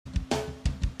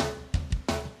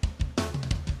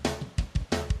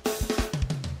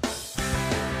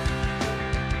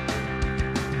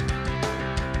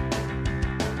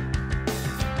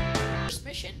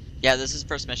Yeah, this is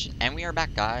first mission, and we are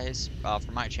back, guys,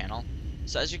 for my channel.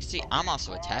 So as you can see, I'm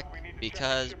also a tech,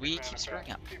 because we keep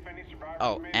screwing up.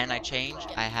 Oh, and I changed.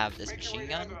 I have this machine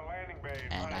gun,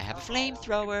 and I have a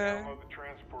flamethrower.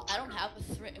 I don't have a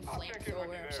flamethrower.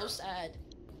 I'm so sad.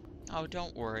 Oh,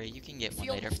 don't worry, you can get one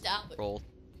Feel later. left out. Roll.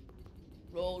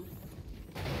 Roll.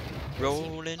 Let's keep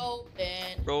Rolling,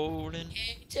 going. rolling,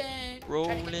 Try to get.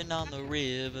 rolling on the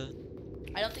river.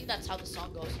 I don't think that's how the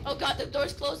song goes. Oh god, the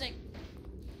door's closing.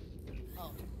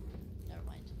 Oh, never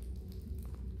mind.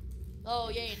 Oh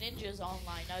yay, Ninja's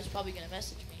online. Now he's probably gonna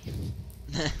message me.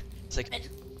 It's like...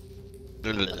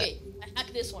 Okay, I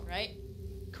hack this one, right?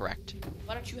 Correct.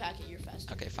 Why don't you hack it? You're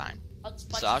faster. Okay, fine. Punch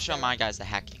So I'll this show barrel. my guys the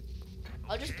hacking.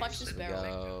 I'll just punch this So we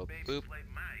barrel. go... Boop.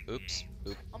 Oops.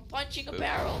 Boop. I'm punching a Boop.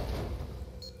 barrel.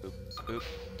 Boop. Boop.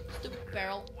 Stupid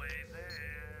barrel.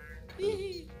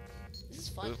 This is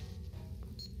fun. Boop.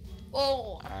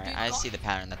 Oh, Alright, dude, I see the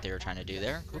pattern that they were trying to do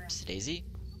there. Oops, Daisy.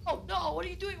 Oh no, what are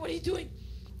you doing? What are you doing?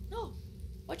 No.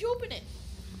 Why'd you open it?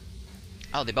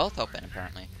 Oh, they both open,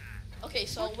 apparently. Okay,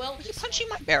 so well You're this punching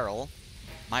one. my barrel.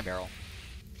 My barrel.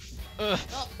 No,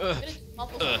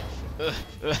 oh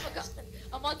god,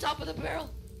 I'm on top of the barrel.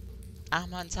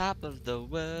 I'm on top of the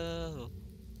world.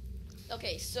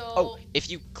 Okay, so Oh, if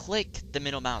you click the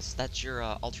middle mouse, that's your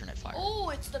alternate fire. oh,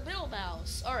 it's the middle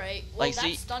mouse. Alright, well Like, that's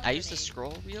see, stun I use the grenade.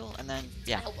 scroll wheel, and then, It's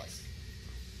yeah. gonna help us.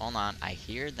 Hold on, I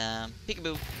hear them.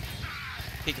 Peekaboo.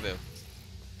 Peekaboo.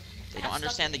 They don't That's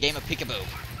understand the stun game of peekaboo.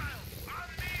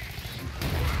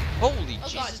 Holy Oh god,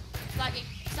 Jesus. it's lagging,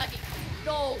 it's lagging.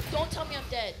 No, don't tell me I'm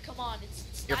dead. Come on,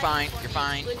 it's You're lagging fine, for you're me.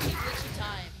 fine. It's glitchy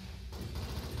time.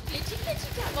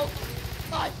 Glitchy time. Oh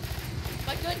god.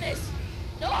 My goodness.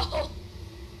 No.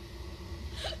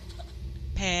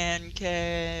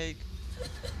 Pancake.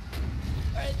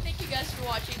 Alright, thank you guys for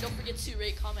watching. Don't forget to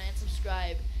rate, comment, and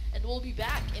subscribe. And we'll be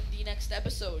back in the next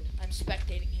episode. I'm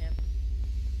spectating him.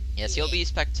 Yes, you'll be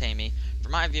spectating me. For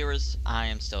my viewers, I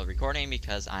am still recording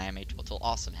because I am a total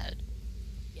awesome head.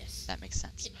 Yes. That makes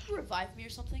sense. Can you revive me or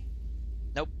something?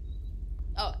 Nope.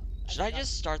 Oh. Should I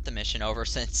just start the mission over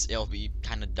since it'll be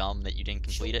kind of dumb that you didn't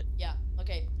complete it? Yeah.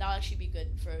 Okay. That'll actually be good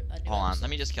for a new Hold on, episode. let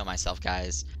me just kill myself,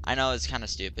 guys. I know it's kind of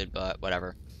stupid, but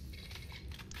whatever.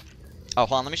 Oh,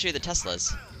 hold on, let me show you the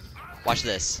Teslas. Watch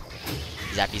this.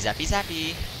 Zappy, zappy,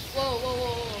 zappy. Whoa, whoa,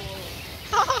 whoa,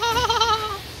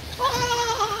 whoa,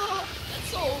 whoa. That's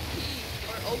so OP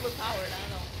or overpowered. I don't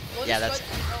know. Go Yeah, destroy that's- the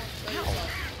throne, show Ow.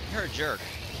 yourself. You're a jerk.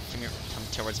 Come here, come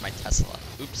towards my Tesla.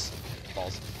 Oops.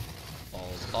 Balls.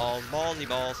 Balls, balls, ballsy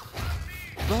balls.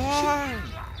 Burn!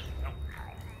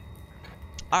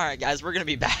 Alright, guys, we're gonna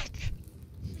be back.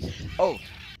 Oh.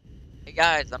 Hey,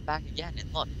 guys, I'm back again.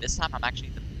 And look, this time I'm actually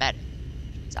the medic.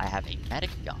 Which means I have a medic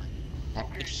gun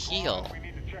that could heal.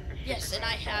 Yes, and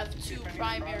I have two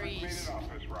primaries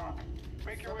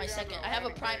for my second. I have a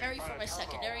primary for my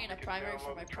secondary and a primary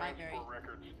for my primary.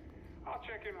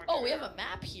 Oh, we have a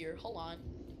map here. Hold on.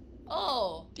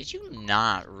 Oh. Did you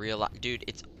not realize? Dude,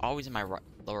 it's always in my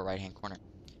lower right-hand corner.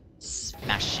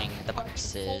 Smashing the Full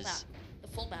boxes. map. The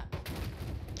full map.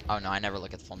 Oh, no, I never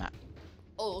look at the full map.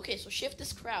 Oh, okay, so shift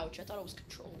is crouch. I thought it was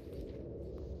control.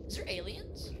 Is there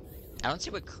aliens? I don't see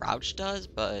what crouch does,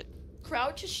 but...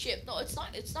 Crouch is shift. No, it's not.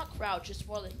 It's not crouch. It's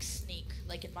more like sneak,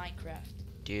 like in Minecraft.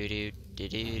 Do.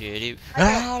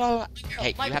 My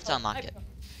Hey, girl, you have to my unlock it. girl.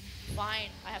 Fine,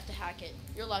 I have to hack it.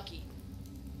 You're lucky.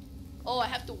 Oh, I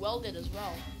have to weld it as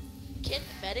well. Can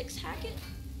medics hack it?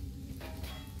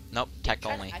 Nope, tech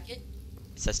Try to only. hack it?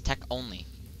 It says tech only.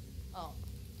 Oh.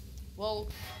 Well,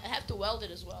 I have to weld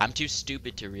it as well. I'm too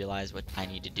stupid to realize what I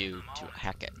need to do to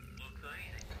hack it.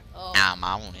 Oh. I'm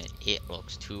on it. It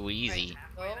looks too easy.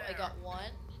 Oh, I got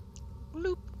one.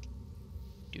 Bloop.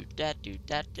 Do that, do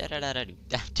that, da da da da, do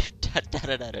that, do that, da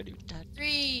da da da, do that.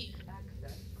 3.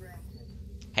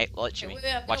 Hey, well, let Okay, me. wait,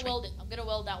 I'm Watch gonna me. weld it. I'm gonna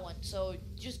weld that one. So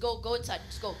just go inside.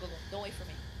 Just go. Don't wait for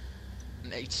me.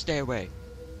 Hey, stay away.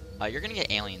 You're gonna get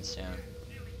aliens soon.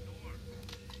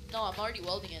 No, I'm already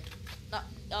welding it. Not,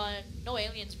 no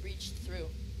aliens breached through.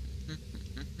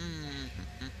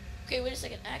 Okay, wait a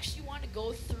second. I actually want to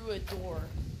go through a door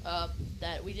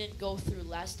that we didn't go through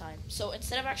last time. So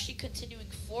instead of actually continuing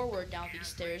forward down these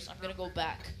stairs, I'm gonna go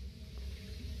back.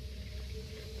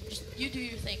 Just you do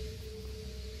your thing.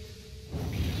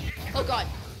 Oh god.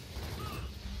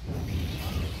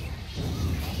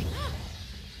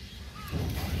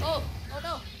 Oh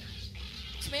no.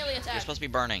 It's melee attack. You're supposed to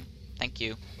be burning. Thank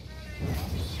you.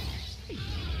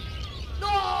 No!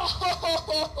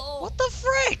 What the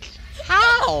frick?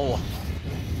 How?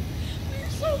 We're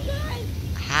so bad.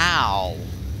 How?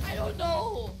 I don't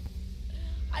know.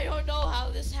 I don't know how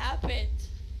this happened.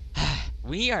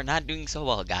 We are not doing so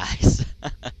well, guys.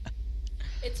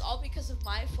 It's all because of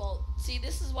my fault. See,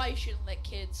 this is why you shouldn't let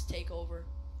kids take over.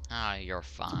 Ah, you're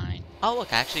fine. Oh,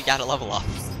 look, I actually got a level up.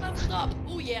 Leveled up.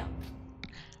 Oh yeah.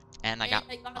 And I And got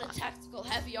I got a tactical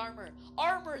heavy armor.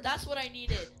 Armor, that's what I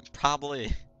needed. probably.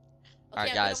 Okay, Alright,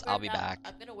 I'm gonna guys, wear I'll be that. back.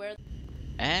 I'm gonna wear.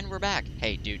 And we're back.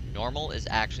 Hey, dude, normal is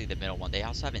actually the middle one. They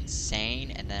also have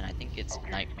insane, and then I think it's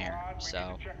nightmare.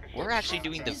 So, we're actually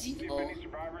doing the... Easy though.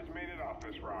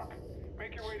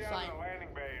 Fine.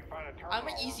 I'm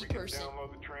an easy person.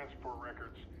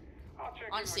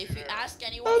 Honestly, if you ask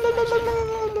anyone from my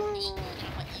channel,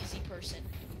 I'm an easy person.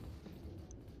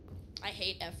 I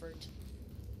hate effort.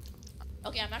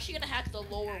 Okay, I'm actually gonna hack the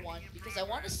lower one because I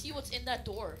want to see what's in that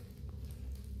door.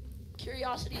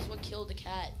 Curiosity is what killed the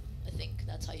cat. I think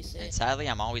that's how you say And it. sadly,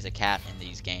 I'm always a cat in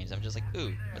these games. I'm just like,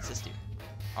 ooh, what's this do?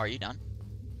 Oh, are you done?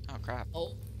 Oh, crap.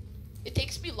 Oh. It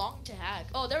takes me long to hack.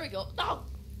 Oh, there we go. No!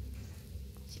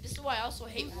 See, this is why I also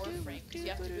hate Warframe, because you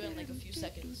have to do it in like a few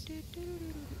seconds.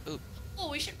 Ooh.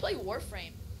 Oh, we should play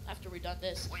Warframe after we're done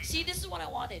this. See, this is what I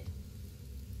wanted.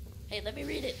 Hey, let me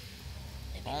read it.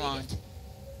 Let me Hold read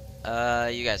on.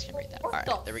 it. You guys can read that. What Alright,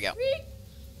 the there we go. freak?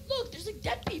 Look, there's like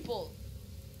dead people.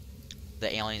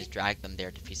 The aliens dragged them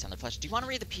there to feast on their flesh. Do you want to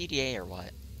read the PDA or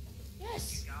what?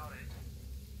 Yes.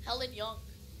 Helen Young.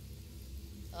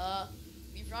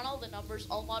 We've run all the numbers.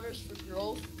 All modders for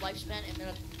growth, lifespan, and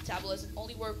metabolism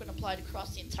only work when applied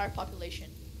across the entire population.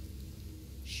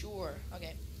 Sure.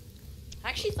 Okay. I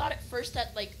actually thought at first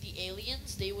that like the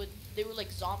aliens, they were like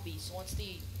zombies. So once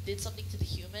they did something to the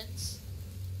humans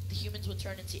would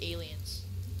turn into aliens.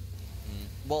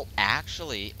 Well,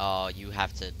 actually, you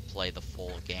have to play the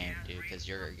full game, dude, because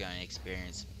you're going to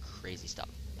experience crazy stuff.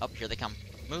 Oh, here they come.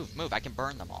 Move, move. I can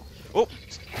burn them all. Oh!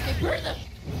 Okay, burn them!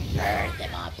 Burn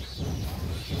them up!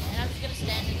 And I'm just gonna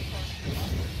stand in the corner.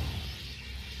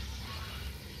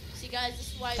 See, guys,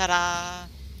 this is why... Ta-da!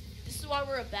 This is why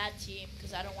we're a bad team,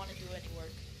 because I don't want to do any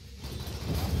work.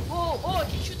 Oh, I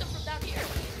can shoot them from down here.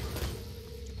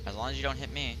 As long as you don't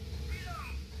hit me.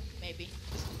 Maybe.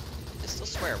 I still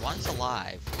swear, one's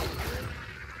alive.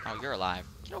 Oh, you're alive.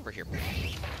 Get over here.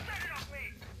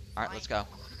 Alright, let's go.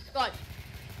 God.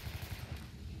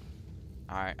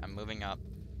 Alright, I'm moving up.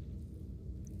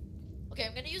 Okay,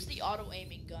 I'm gonna use the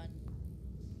auto-aiming gun.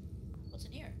 What's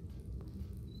in here?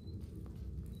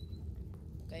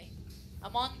 Okay.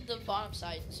 I'm on the bottom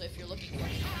side, so if you're looking for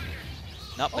me.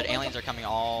 Nope, but my aliens God. are coming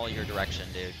all your direction,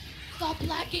 dude. Stop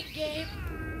lagging, game!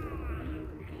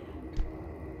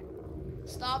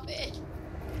 Stop it!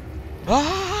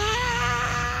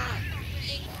 Ah!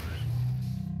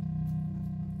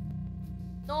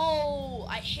 No!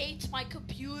 I hate my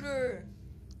computer!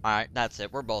 Alright, that's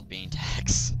it. We're both being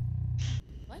taxed.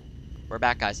 What? We're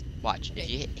back, guys. Watch. Okay. If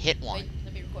you hit one, Wait,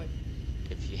 let me record.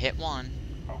 if you hit one,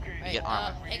 Right, get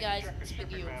armor. hey guys, it's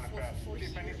Big U. 444 here.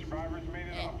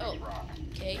 And, oh,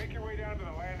 okay.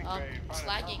 It's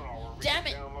lagging. Damn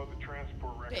it!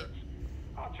 Okay.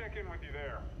 I'll check in with you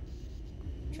there.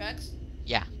 Trex?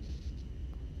 Yeah.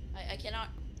 I cannot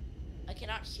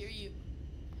hear you.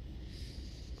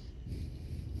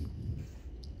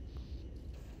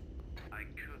 I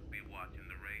could be watching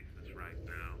the races right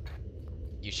now.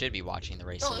 You should be watching the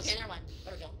races. Oh, okay, never mind.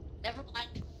 There we go. Never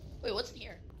mind. Wait, what's in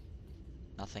here?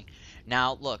 Nothing.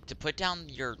 Now, look, to put down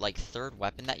your, like, third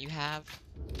weapon that you have,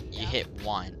 you Yeah. hit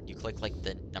 1. You click, like,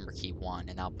 the number key 1,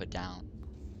 and I'll put down.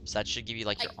 So that should give you,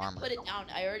 like, I your can armor. put it down.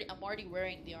 I'm already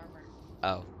wearing the armor.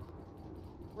 Oh.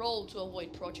 Roll to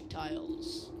avoid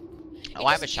projectiles. Oh,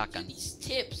 I have a It shotgun. gives you these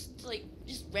tips, like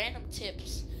just random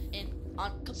tips, in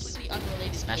completely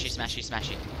unrelated. Smashy, places. smashy,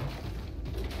 smashy.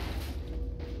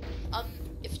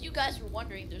 If you guys were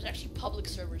wondering, there's actually public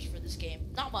servers for this game.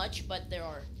 Not much, but there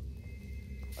are.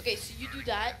 Okay, so you do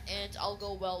that, and I'll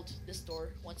go weld this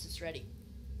door once it's ready.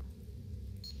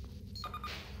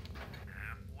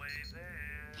 Halfway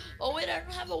there. Oh wait, I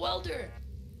don't have a welder.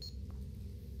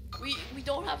 We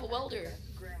don't have a welder.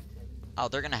 Oh,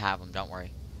 they're gonna have them, don't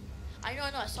worry. I know.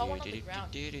 I saw one on the ground.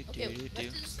 Okay,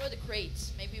 let's destroy the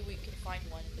crates. Maybe we can find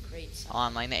one in the crates. Hold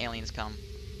on, letting the aliens come.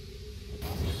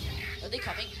 Are they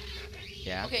coming?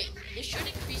 Yeah. Okay, this should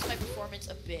increase my performance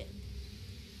a bit.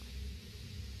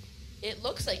 It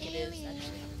looks like it is,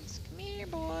 actually. Come here,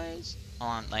 boys.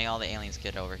 Hold on, letting all the aliens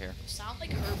get over here. You sound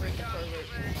like Herbert the pervert.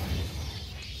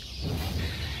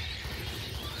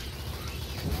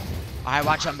 Alright,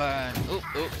 watch them burn. Ooh, ooh,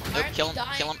 Why ooh, aren't kill you him,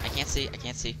 dying? kill him. I can't see, I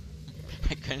can't see.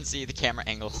 I couldn't see the camera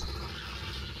angles.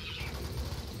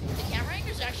 The camera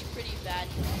angles are actually pretty bad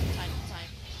from time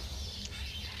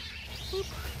to time.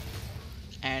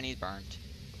 And he's burned.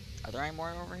 Are there any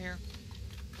more over here?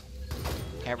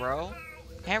 Hero?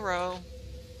 Hero?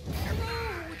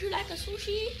 Hello, would you like a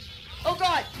sushi? Oh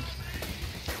god!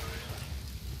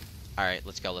 Alright,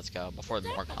 let's go, let's go. Before Where'd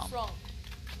that more come come. from?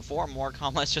 Before more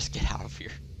come, let's just get out of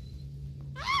here.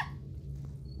 Ah!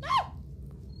 No!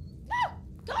 No!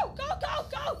 Go! Go! Go!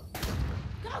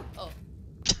 Go! Go! Oh.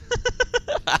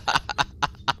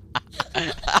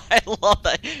 I love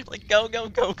that. Like, go, go,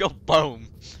 go, go, boom.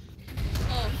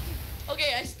 Oh.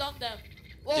 Okay, I stunned them.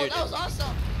 Whoa, Dude, that was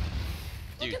awesome.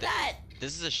 Dude, Look at that.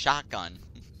 This is a shotgun.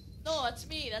 No, that's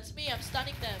me. That's me. I'm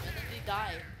stunning them, and then they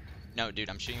die. No, dude,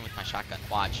 I'm shooting with my shotgun.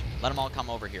 Watch. Let them all come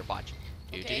over here. Watch.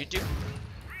 Okay.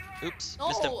 Oops. No,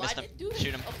 missed him. I Missed him. didn't do that.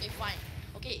 Shoot him. Okay, fine.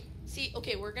 Okay, see,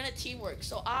 okay, we're gonna teamwork.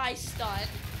 So I stun,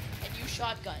 and you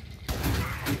shotgun.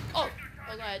 Oh, oh,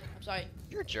 go ahead. I'm sorry.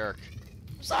 You're a jerk.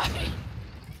 I'm sorry.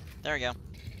 There we go.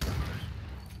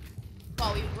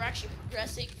 Wow, we're actually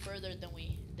progressing further than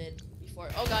we did before.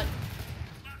 Oh god.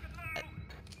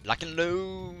 Lock and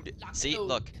load. Lock and See, load.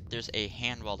 look. There's a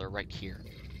hand welder right here.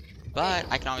 But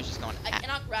I can always just go in. I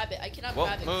cannot grab it. I cannot Whoa,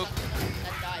 grab it. 'cause move. I'm the one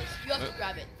that dies. You have Move. to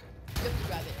grab it. You have to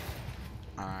grab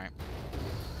it. Alright.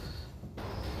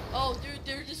 Oh, dude,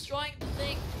 they're destroying the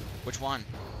thing. Which one?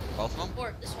 Both of them?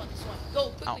 Or this one, this one. Go,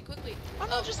 quickly, Oh. quickly. Oh,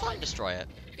 no, just let him destroy it.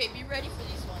 Okay, be ready for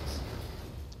these ones.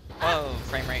 Whoa,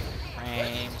 frame rate. Where did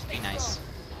Frames. these Be things nice. from?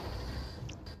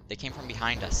 They came from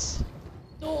behind us.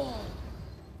 No.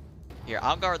 Here,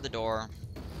 I'll guard the door.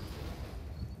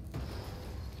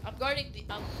 I'm guarding the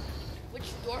which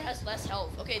door has less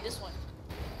health? Okay, this one.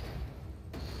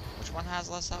 Which one has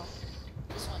less health?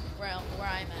 This one, where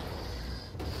I'm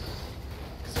at.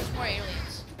 Cause there's more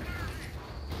aliens.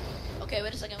 Okay,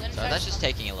 wait a second. I'm gonna So try. that's to just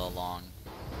stun- taking a little long.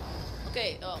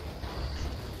 Okay. Oh,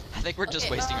 I think we're just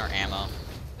Okay, wasting our ammo.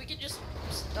 we can just.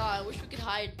 I wish we could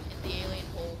hide in the alien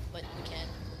hole, but we can't.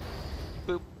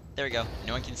 Boop. There we go.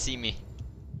 No one can see me.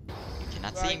 You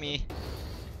cannot see Right. me.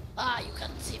 Ah, you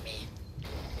can't see me.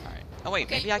 Alright. Oh wait,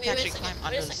 Okay, maybe I wait, can wait a actually second, climb wait a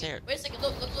under the second, stairs. Wait a second.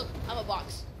 Look, look, look. I'm a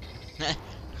box.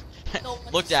 No,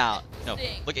 what's Look this down. No,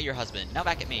 thing? look at your husband. Now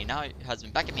back at me. Now your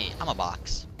husband, back at me. I'm a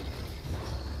box.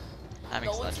 That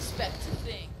makes No one less. suspects a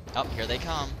thing. Oh, here they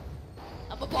come.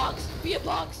 I'm a box. Be a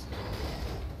box.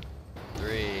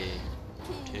 3,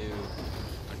 2.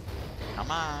 Come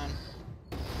on.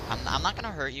 I'm not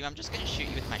gonna hurt you. I'm just gonna shoot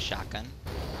you with my shotgun.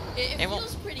 It It won't-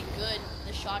 feels pretty good.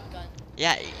 The shotgun.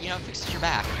 Yeah, you know, it fixes your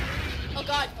back. Oh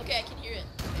god. Okay, I can hear it.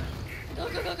 Go,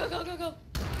 go, go, go, go, go, go.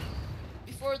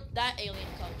 Before that alien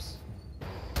comes.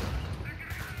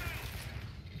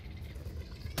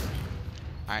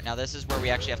 Alright, now this is where we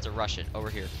actually have to rush it. Over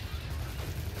here.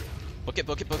 Book it,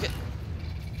 book it, book it.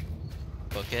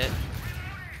 Book it.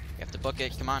 You have to book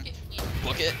it. Come on.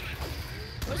 Book it.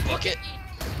 Where's Book Bucket it.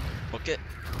 Meat? Book it.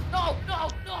 No, no,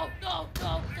 no, no,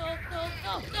 no, no, no,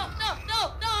 no, no, no,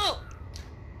 no, no!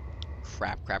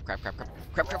 Crap, crap, crap, crap, crap.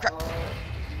 Crap, crap, crap.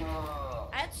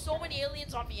 I had so many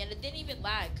aliens on me and it didn't even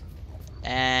lag.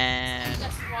 And Thanks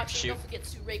guys for watching. shoot. Don't forget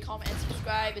to rate, comment, and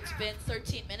subscribe. It's been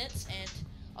 13 minutes and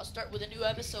I'll start with a new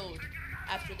episode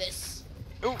after this.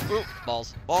 Ooh, ooh.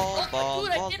 Balls. Balls, Oh, balls,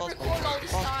 dude, I balls, didn't balls, record balls, all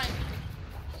this balls. time.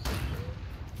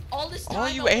 All this time. All I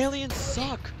you wasn't aliens recording.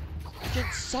 suck. You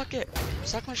can suck it.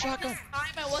 Suck my All shotgun. this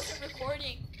time I wasn't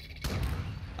recording.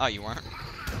 Oh, you weren't?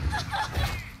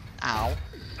 Ow. Alright,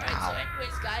 so Ow.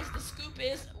 anyways, guys, the scoop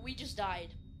is we just died.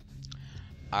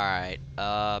 Alright,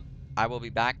 I will be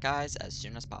back, guys, as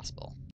soon as possible.